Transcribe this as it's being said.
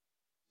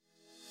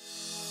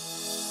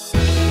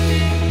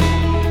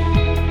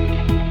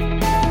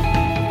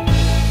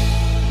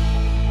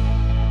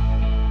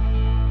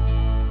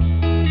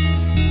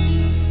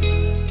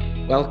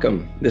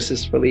Welcome. This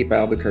is Philippe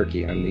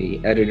Albuquerque. I'm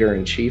the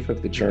editor-in-chief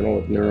of the Journal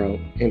of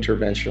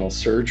Neurointerventional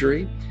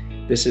Surgery.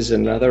 This is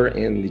another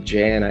in the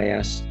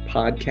JNIS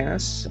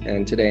podcasts,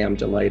 and today I'm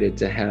delighted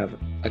to have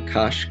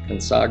Akash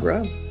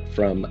Kansagra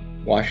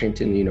from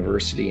Washington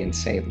University in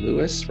St.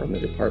 Louis from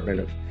the Department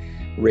of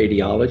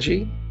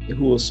Radiology,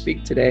 who will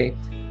speak today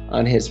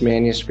on his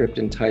manuscript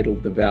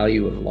entitled The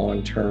Value of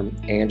Long-Term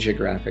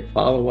Angiographic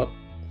Follow-Up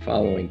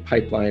Following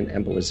Pipeline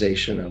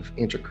Embolization of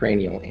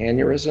Intracranial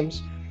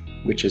Aneurysms,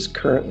 which is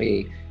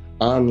currently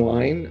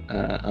online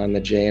on the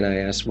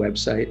JNIS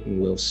website and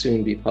will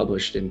soon be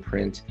published in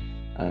print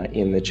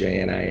in the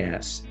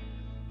JNIS.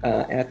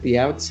 At the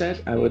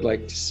outset, I would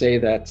like to say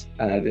that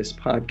this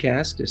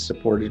podcast is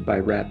supported by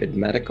Rapid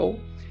Medical.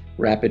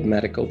 Rapid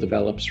Medical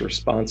develops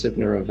responsive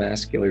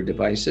neurovascular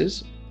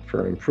devices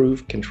for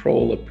improved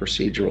control of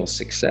procedural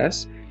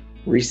success.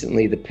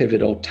 Recently, the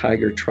pivotal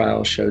TIGER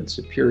trial showed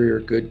superior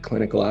good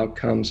clinical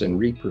outcomes and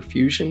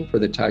reperfusion for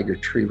the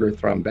TIGER-Triever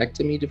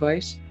thrombectomy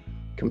device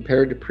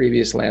compared to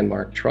previous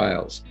landmark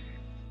trials.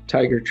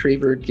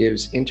 TIGER-Triever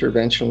gives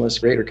interventionalists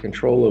greater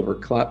control over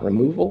clot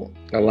removal,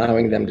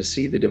 allowing them to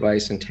see the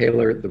device and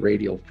tailor the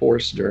radial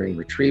force during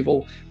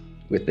retrieval.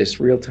 With this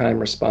real-time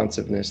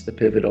responsiveness, the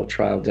pivotal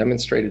trial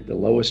demonstrated the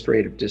lowest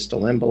rate of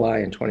distal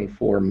emboli and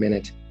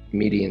 24-minute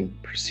median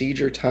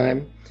procedure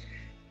time.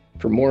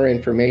 For more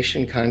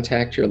information,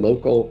 contact your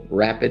local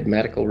Rapid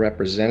Medical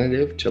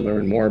representative to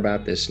learn more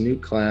about this new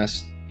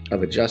class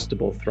of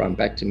adjustable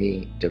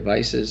thrombectomy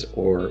devices,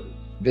 or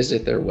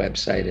visit their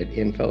website at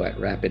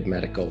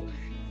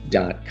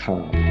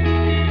info@rapidmedical.com.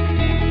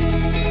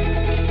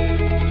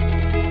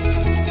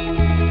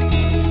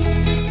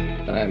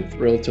 I'm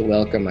thrilled to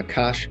welcome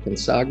Akash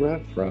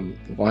Kansagra from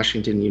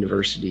Washington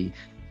University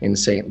in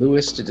St.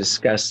 Louis to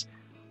discuss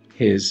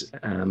his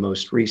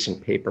most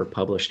recent paper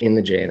published in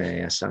the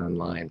JNIS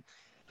Online.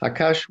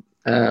 Akash,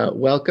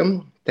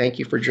 welcome. Thank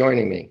you for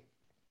joining me.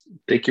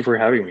 Thank you for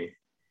having me.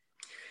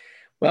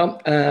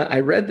 Well, I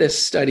read this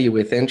study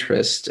with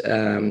interest.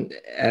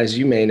 As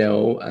you may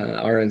know,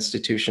 our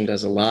institution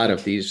does a lot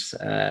of these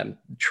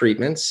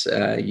treatments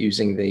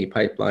using the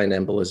pipeline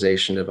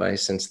embolization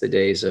device since the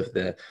days of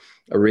the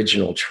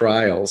original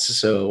trials.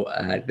 So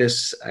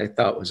this, I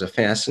thought, was a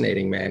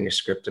fascinating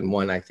manuscript, and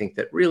one I think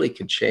that really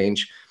could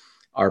change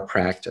our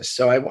practice.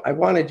 So I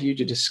wanted you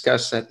to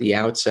discuss at the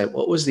outset,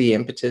 what was the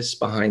impetus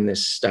behind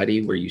this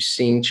study? Were you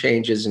seeing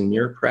changes in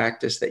your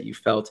practice that you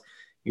felt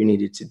you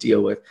needed to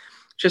deal with?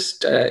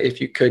 Just if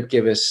you could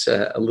give us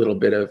a little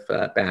bit of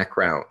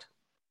background.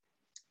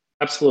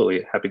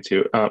 Absolutely, happy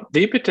to.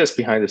 The impetus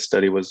behind this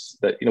study was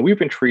that we've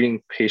been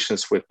treating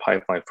patients with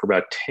pipeline for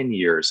about 10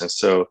 years, and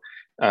so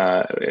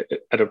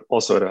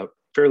also at a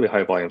fairly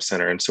high volume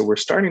center, and so we're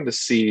starting to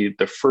see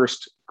the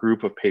first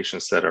group of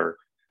patients that are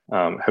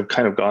have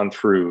kind of gone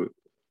through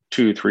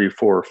 2, 3,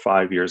 4,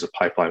 5 years of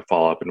pipeline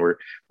follow-up, and we're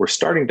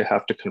starting to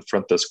have to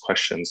confront those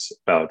questions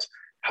about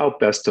how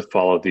best to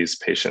follow these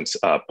patients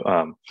up.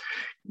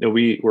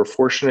 We're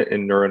fortunate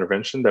in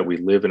neurointervention that we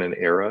live in an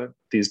era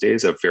these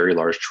days of very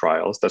large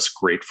trials. That's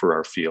great for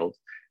our field.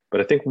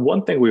 But I think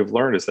one thing we've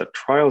learned is that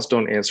trials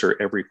don't answer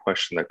every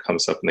question that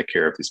comes up in the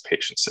care of these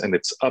patients. And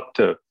it's up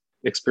to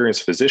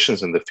experienced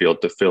physicians in the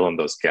field to fill in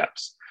those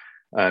gaps.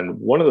 And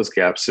one of those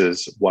gaps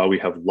is, while we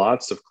have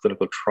lots of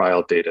clinical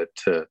trial data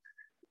to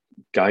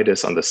guide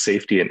us on the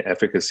safety and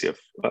efficacy of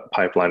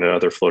pipeline and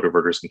other flow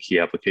diverters and key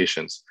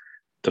applications,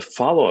 the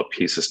follow-up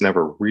piece has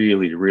never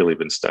really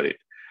been studied.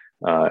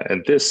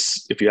 And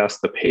this, if you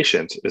ask the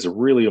patient, is a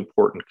really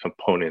important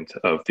component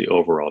of the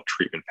overall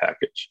treatment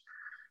package.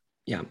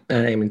 Yeah,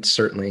 I mean,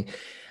 certainly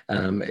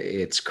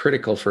it's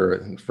critical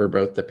for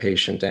both the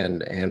patient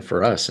and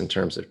for us in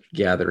terms of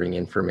gathering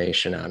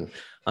information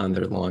on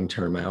their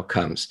long-term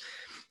outcomes.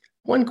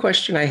 One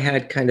question I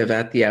had kind of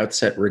at the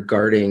outset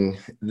regarding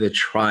the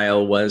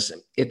trial was,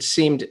 it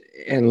seemed,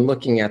 and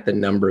looking at the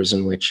numbers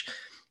in which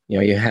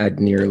you had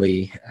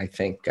nearly, I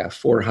think,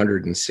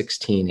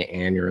 416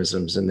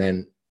 aneurysms, and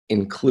then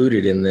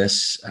included in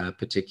this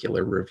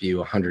particular review,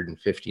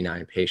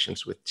 159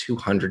 patients with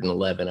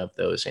 211 of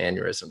those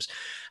aneurysms.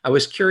 I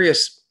was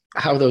curious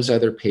how those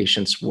other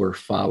patients were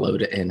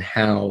followed and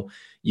how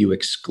you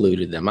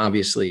excluded them.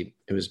 Obviously,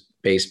 it was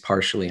based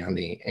partially on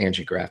the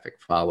angiographic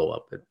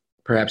follow-up, but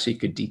perhaps you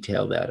could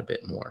detail that a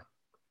bit more.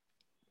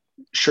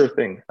 Sure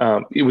thing.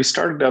 We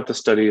started out the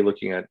study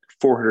looking at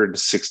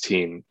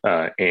 416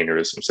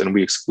 aneurysms, and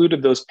we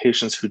excluded those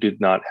patients who did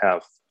not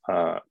have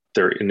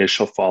their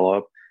initial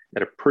follow-up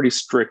at a pretty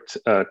strict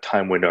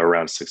time window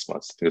around 6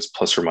 months. I think it was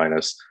plus or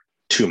minus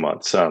 2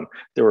 months.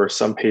 There were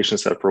some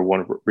patients that, for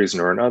one reason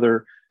or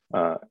another,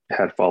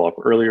 had follow-up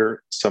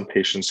earlier, some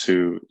patients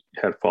who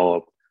had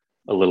follow-up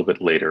a little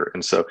bit later.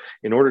 And so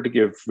in order to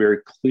give very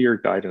clear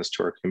guidance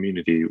to our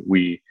community,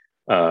 we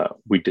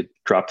did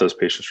drop those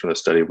patients from the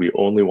study. We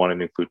only wanted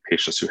to include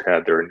patients who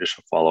had their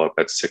initial follow-up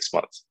at 6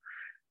 months.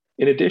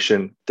 In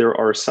addition, there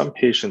are some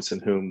patients in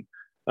whom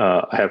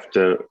I have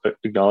to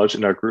acknowledge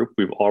in our group,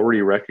 we've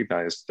already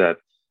recognized that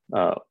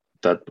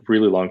that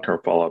really long-term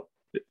follow-up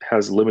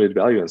has limited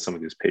value in some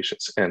of these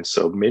patients. And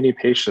so many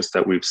patients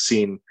that we've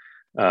seen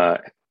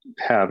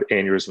have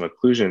aneurysm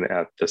occlusion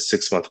at the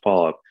 6-month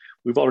follow-up,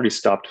 we've already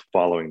stopped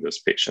following those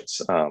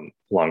patients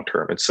long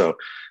term. And so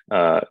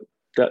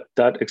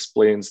that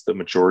explains the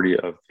majority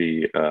of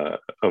the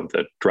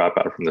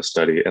dropout from the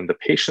study. And the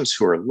patients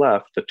who are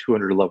left, the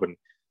 211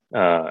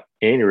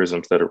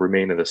 aneurysms that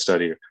remain in the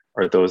study,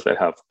 are those that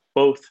have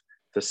both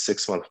the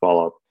 6-month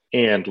follow-up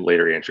and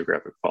later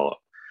angiographic follow-up.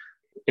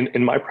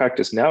 In my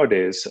practice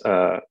nowadays,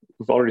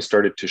 we've already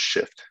started to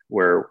shift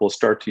where we'll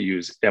start to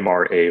use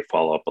MRA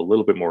follow-up a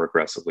little bit more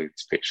aggressively in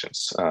these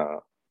patients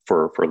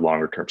for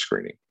longer term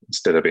screening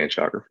instead of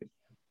angiography.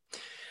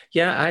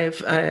 Yeah,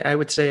 I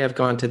would say I've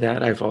gone to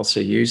that. I've also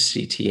used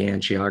CT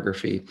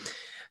angiography.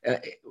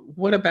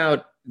 What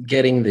about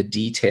getting the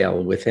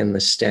detail within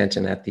the stent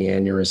and at the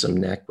aneurysm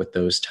neck with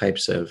those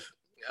types of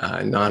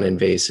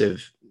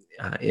non-invasive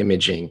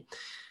imaging?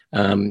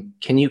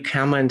 Can you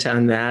comment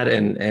on that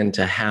and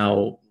to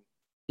how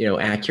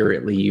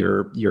accurately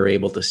you're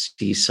able to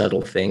see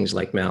subtle things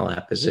like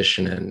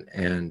malapposition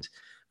and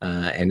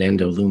an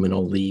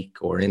endoluminal leak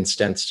or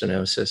in-stent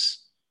stenosis?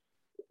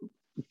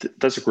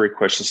 That's a great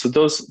question. So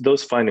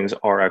those findings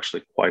are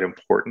actually quite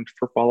important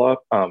for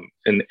follow-up.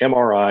 And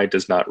MRI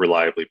does not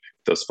reliably pick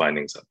those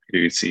findings up.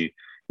 You see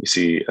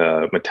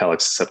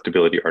metallic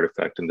susceptibility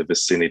artifact in the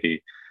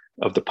vicinity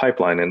of the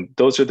pipeline, and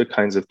those are the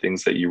kinds of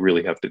things that you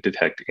really have to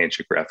detect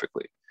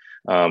angiographically.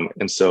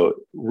 And so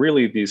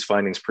really these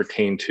findings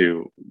pertain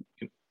to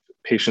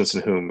patients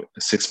in whom a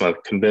 6-month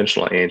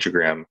conventional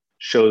angiogram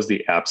shows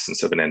the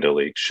absence of an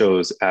endoleak,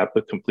 shows a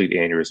complete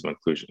aneurysm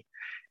occlusion.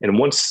 And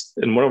one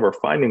of our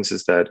findings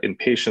is that in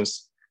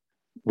patients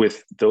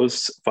with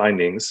those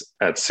findings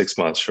at 6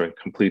 months showing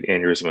complete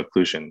aneurysm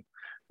occlusion,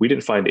 we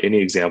didn't find any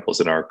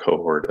examples in our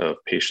cohort of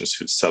patients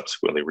who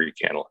subsequently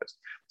recanalized.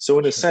 So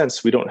in a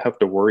sense, we don't have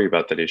to worry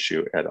about that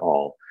issue at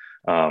all.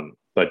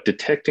 But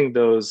detecting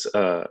those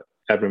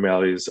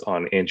abnormalities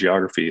on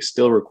angiography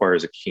still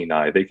requires a keen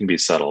eye. They can be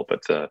subtle,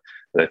 but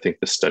I think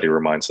the study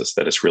reminds us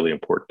that it's really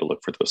important to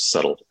look for those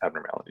subtle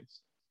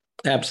abnormalities.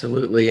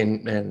 Absolutely.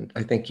 And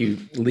I think you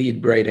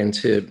lead right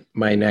into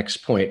my next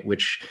point,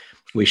 which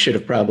we should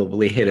have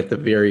probably hit at the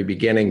very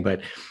beginning.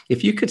 But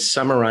if you could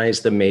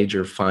summarize the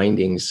major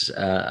findings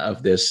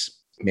of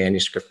this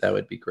manuscript, that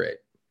would be great.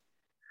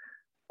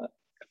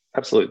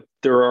 Absolutely.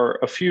 There are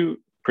a few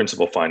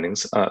principal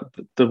findings.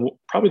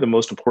 Probably the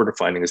most important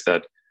finding is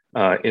that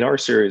in our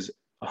series,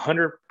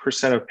 100%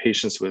 of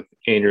patients with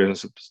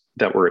aneurysms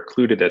that were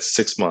occluded at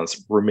 6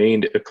 months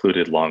remained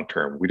occluded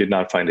long-term. We did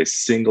not find a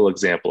single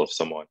example of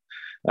someone,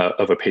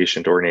 of a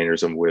patient or an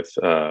aneurysm with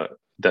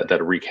that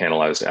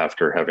recanalized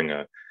after having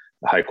a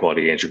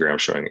high-quality angiogram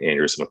showing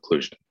aneurysm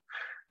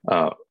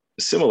occlusion.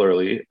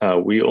 Similarly,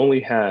 we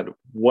only had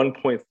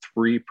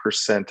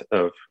 1.3%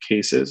 of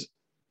cases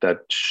that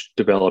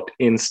developed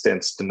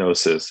in-stent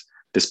stenosis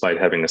despite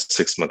having a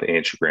 6-month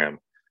angiogram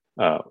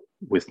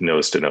with no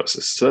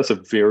stenosis. So that's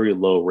a very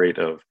low rate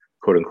of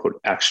quote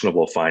unquote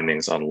actionable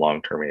findings on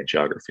long-term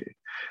angiography.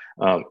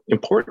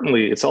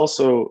 Importantly, it's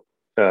also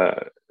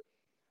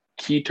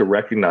key to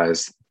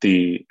recognize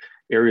the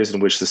areas in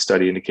which the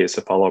study indicates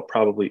the follow-up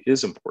probably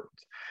is important.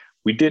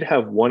 We did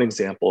have one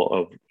example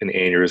of an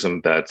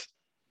aneurysm that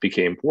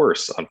became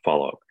worse on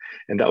follow-up,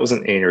 and that was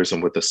an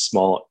aneurysm with a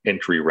small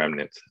entry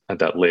remnant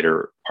that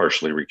later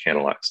partially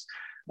recanalized.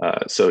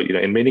 So,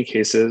 in many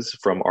cases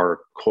from our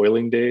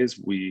coiling days,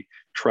 we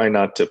try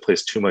not to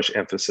place too much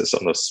emphasis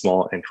on those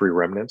small entry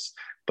remnants,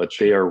 but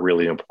they are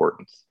really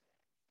important.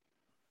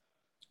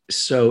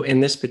 So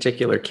in this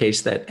particular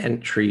case, that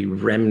entry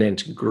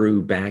remnant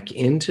grew back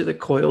into the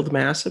coiled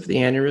mass of the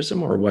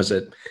aneurysm, or was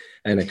it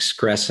an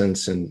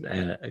excrescence and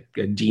a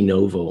de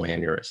novo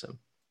aneurysm?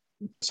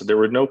 So there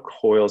were no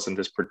coils in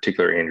this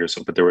particular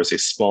aneurysm, but there was a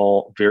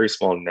very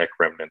small neck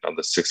remnant on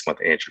the 6-month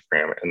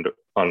angiogram. And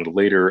on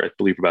later, I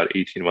believe about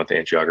 18-month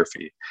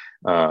angiography,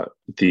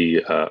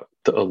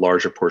 a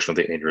larger portion of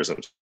the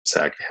aneurysm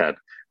sac had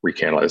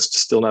recanalized.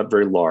 Still not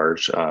very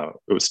large.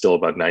 It was still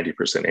about 90%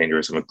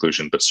 aneurysm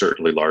occlusion, but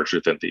certainly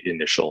larger than the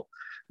initial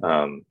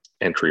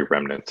entry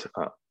remnant.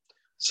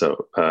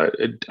 So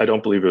I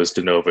don't believe it was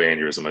de novo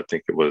aneurysm. I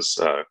think it was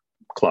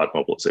clot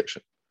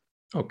mobilization.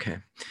 Okay.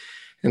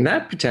 And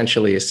that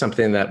potentially is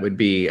something that would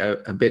be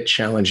a bit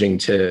challenging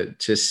to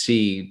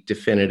see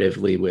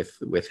definitively with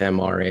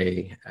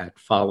MRA at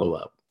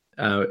follow-up.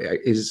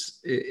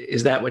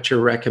 Is that what you're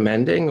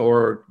recommending,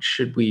 or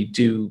should we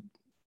do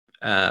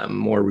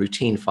more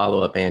routine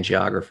follow-up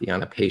angiography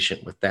on a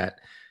patient with that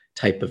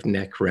type of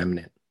neck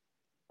remnant?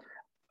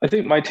 I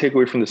think my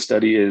takeaway from the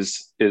study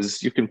is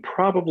you can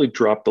probably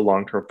drop the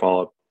long-term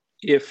follow-up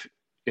if,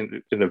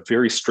 in a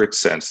very strict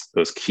sense,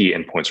 those key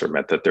endpoints are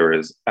met, that there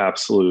is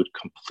absolute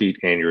complete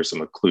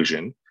aneurysm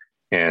occlusion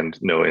and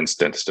no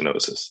in-stent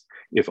stenosis.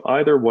 If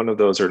either one of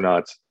those are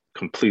not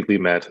completely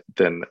met,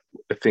 then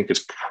I think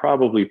it's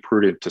probably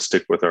prudent to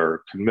stick with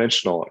our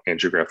conventional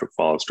angiographic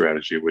follow-up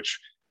strategy, which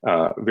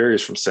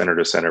varies from center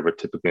to center, but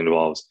typically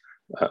involves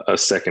a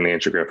second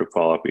angiographic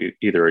follow-up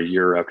either a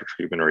year after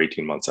treatment or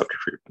 18 months after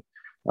treatment.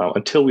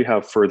 until we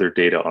have further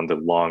data on the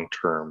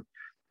long-term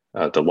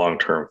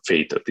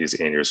fate of these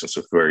aneurysms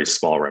with very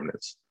small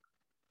remnants.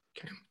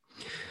 Okay.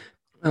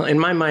 Well, in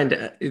my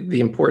mind, the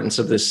importance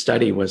of this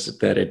study was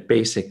that it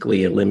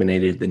basically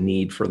eliminated the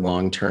need for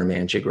long-term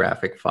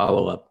angiographic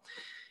follow-up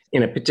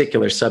in a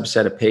particular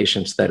subset of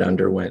patients that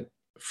underwent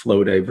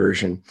flow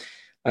diversion.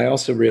 I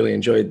also really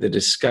enjoyed the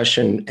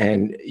discussion,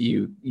 and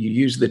you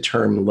used the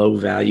term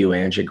low-value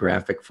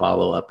angiographic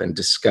follow-up and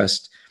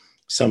discussed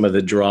some of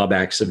the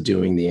drawbacks of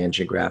doing the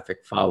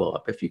angiographic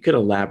follow-up. If you could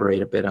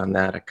elaborate a bit on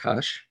that,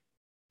 Akash.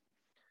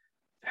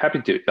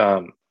 Happy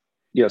to.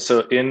 Yeah,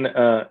 so in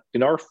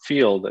our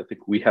field, I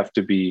think we have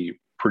to be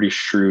pretty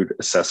shrewd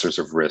assessors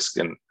of risk,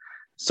 and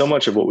so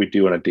much of what we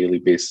do on a daily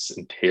basis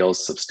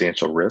entails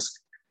substantial risk,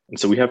 and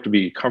so we have to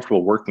be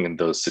comfortable working in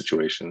those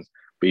situations.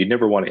 But you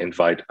never want to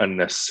invite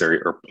unnecessary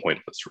or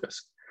pointless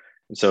risk.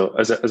 And so,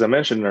 as I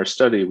mentioned in our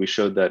study, we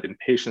showed that in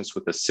patients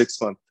with a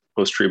 6-month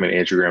post-treatment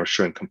angiogram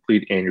showing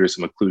complete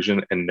aneurysm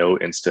occlusion and no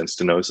in-stent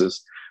stenosis,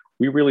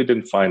 we really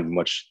didn't find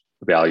much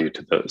value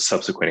to the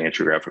subsequent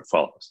angiographic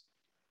follow-ups.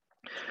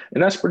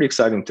 And that's pretty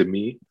exciting to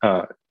me.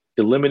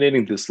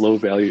 Eliminating this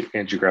low-value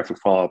angiographic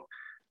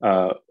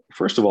follow-up,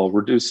 first of all,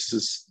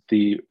 reduces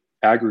the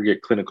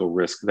aggregate clinical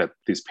risk that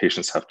these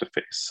patients have to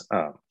face.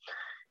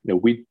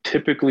 We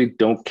typically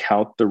don't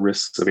count the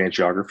risks of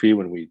angiography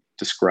when we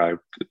describe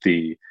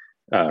the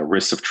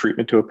risks of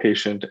treatment to a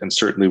patient, and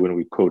certainly when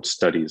we quote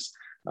studies,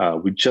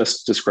 we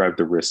just describe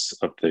the risks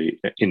of the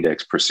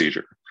index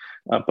procedure.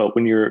 But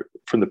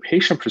from the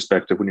patient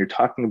perspective, when you're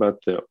talking about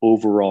the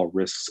overall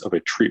risks of a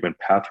treatment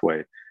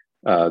pathway,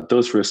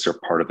 those risks are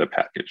part of the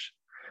package.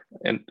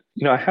 And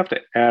I have to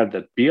add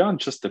that beyond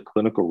just the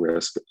clinical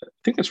risk, I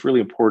think it's really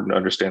important to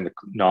understand the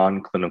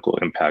non-clinical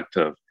impact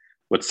of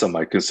what some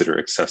might consider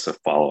excessive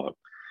follow-up.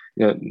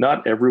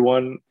 Not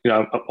everyone.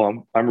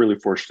 I'm really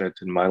fortunate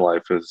in my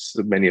life, as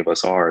many of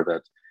us are,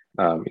 that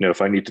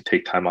if I need to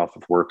take time off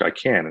of work, I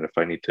can, and if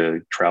I need to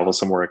travel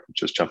somewhere, I can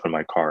just jump in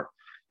my car.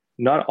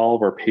 Not all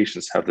of our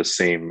patients have the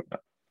same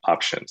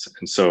options.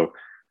 And so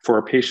for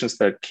our patients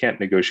that can't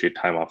negotiate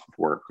time off of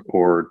work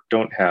or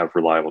don't have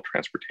reliable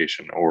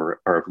transportation or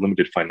are of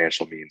limited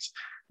financial means,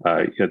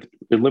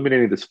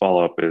 eliminating this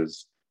follow-up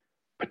is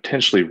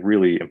potentially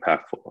really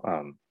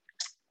impactful.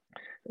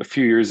 A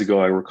few years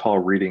ago, I recall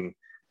reading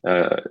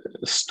a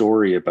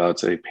story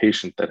about a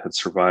patient that had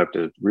survived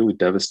a really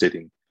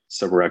devastating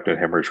subarachnoid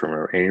hemorrhage from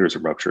an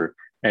aneurysm rupture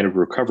and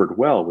recovered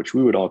well, which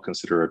we would all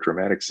consider a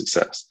dramatic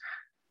success.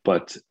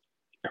 But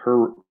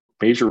her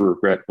major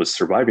regret was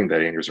surviving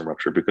that aneurysm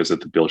rupture because of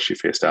the bill she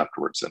faced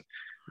afterwards. And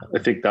I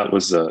think that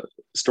was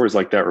stories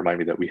like that remind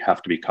me that we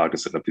have to be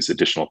cognizant of these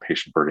additional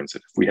patient burdens.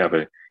 And if we have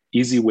an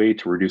easy way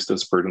to reduce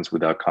those burdens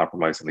without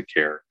compromising the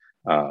care,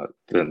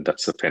 then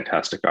that's a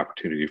fantastic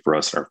opportunity for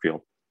us in our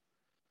field.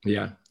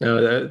 Yeah,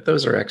 no,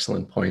 those are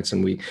excellent points,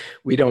 and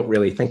we don't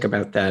really think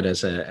about that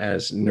as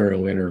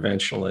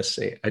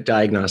neurointerventionalists. A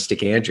diagnostic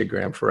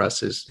angiogram for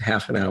us is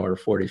half an hour,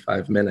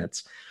 45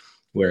 minutes.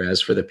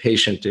 Whereas for the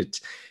patient,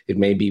 it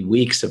may be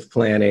weeks of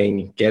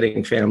planning,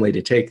 getting family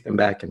to take them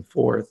back and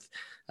forth,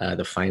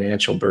 the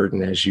financial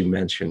burden, as you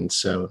mentioned.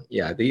 So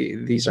yeah,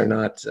 these are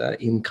not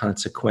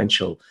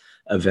inconsequential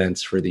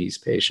events for these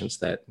patients,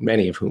 that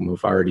many of whom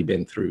have already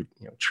been through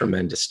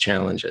tremendous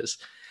challenges.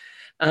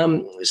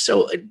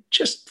 So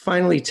just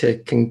finally to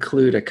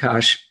conclude,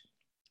 Akash,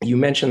 you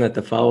mentioned that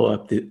the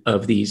follow-up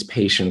of these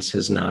patients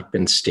has not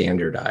been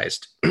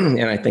standardized,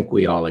 and I think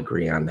we all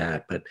agree on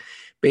that. But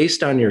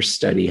based on your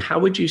study, how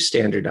would you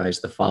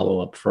standardize the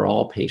follow-up for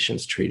all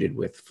patients treated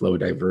with flow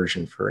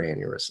diversion for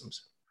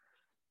aneurysms?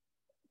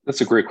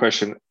 That's a great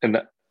question.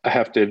 And I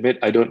have to admit,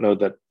 I don't know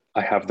that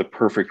I have the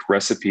perfect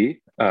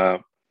recipe.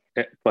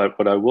 But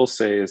what I will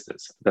say is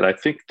this, that I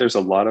think there's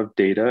a lot of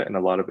data and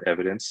a lot of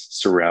evidence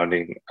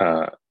surrounding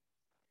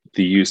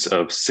the use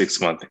of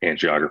 6-month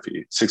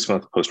angiography,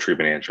 6-month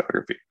post-treatment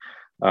angiography.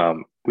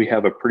 We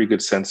have a pretty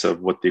good sense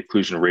of what the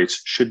occlusion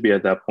rates should be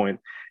at that point.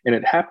 And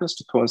it happens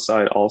to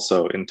coincide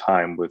also in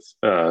time with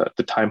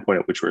the time point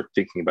at which we're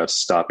thinking about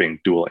stopping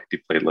dual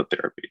antiplatelet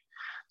therapy.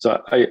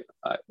 So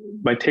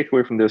my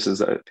takeaway from this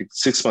is I think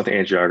 6-month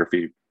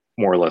angiography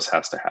more or less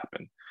has to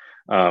happen.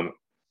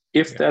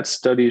 If that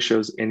study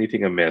shows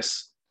anything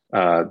amiss,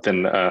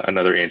 then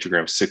another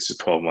angiogram 6 to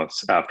 12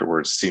 months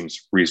afterwards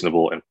seems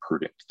reasonable and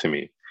prudent to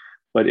me.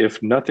 But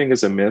if nothing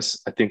is amiss,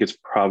 I think it's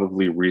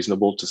probably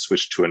reasonable to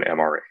switch to an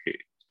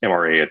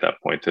MRA at that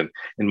point. And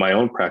in my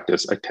own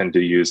practice, I tend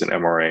to use an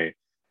MRA,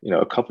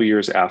 a couple of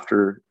years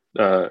after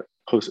the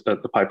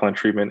pipeline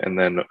treatment, and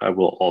then I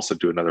will also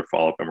do another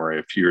follow-up MRA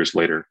a few years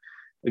later.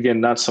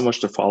 Again, not so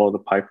much to follow the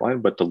pipeline,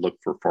 but to look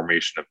for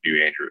formation of new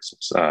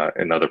aneurysms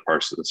in other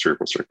parts of the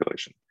cerebral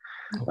circulation.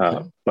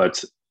 Okay.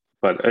 But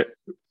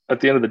at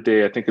the end of the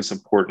day, I think it's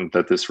important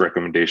that this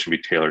recommendation be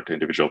tailored to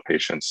individual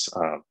patients.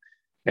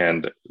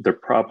 And there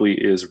probably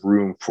is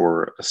room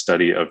for a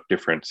study of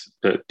different,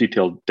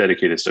 detailed,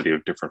 dedicated study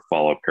of different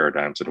follow-up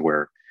paradigms and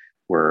where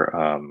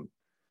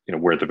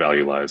the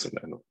value lies in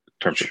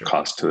terms of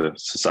cost to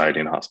society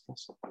and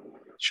hospitals.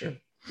 Sure.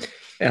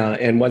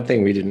 And one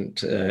thing we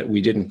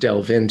didn't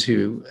delve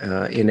into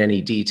in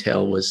any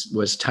detail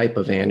was type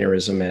of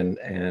aneurysm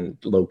and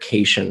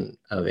location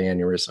of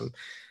aneurysm.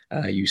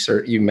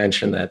 You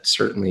mentioned that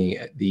certainly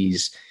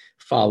these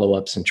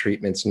follow-ups and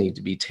treatments need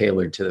to be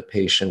tailored to the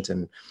patient,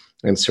 and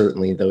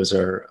certainly those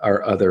are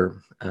other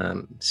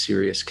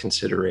serious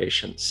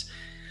considerations.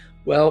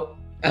 Well,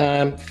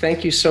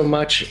 thank you so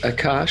much,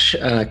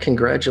 Akash.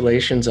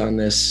 Congratulations on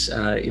this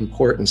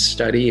important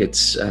study.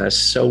 It's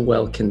so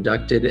well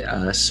conducted,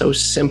 so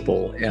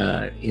simple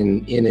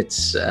in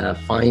its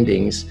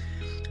findings.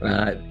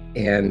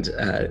 And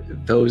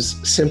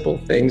those simple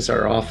things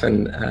are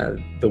often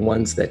the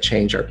ones that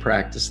change our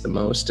practice the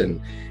most.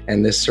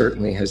 And this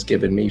certainly has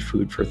given me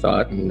food for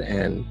thought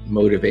and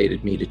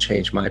motivated me to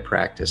change my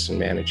practice in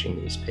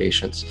managing these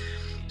patients.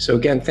 So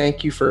again,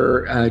 thank you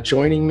for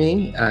joining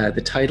me.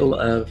 The title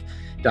of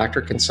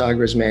Dr.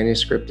 Consagra's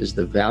manuscript is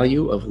The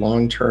Value of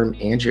Long-Term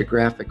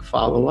Angiographic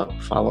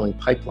Follow-Up Following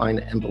Pipeline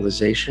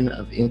Embolization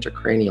of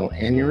Intracranial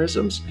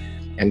Aneurysms.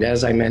 And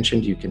as I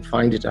mentioned, you can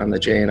find it on the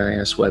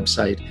JNIS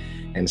website,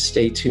 and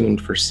stay tuned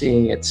for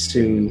seeing it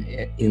soon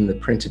in the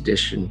print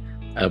edition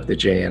of the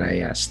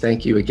JNIS.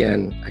 Thank you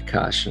again,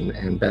 Akash,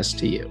 and best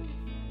to you.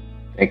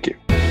 Thank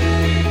you.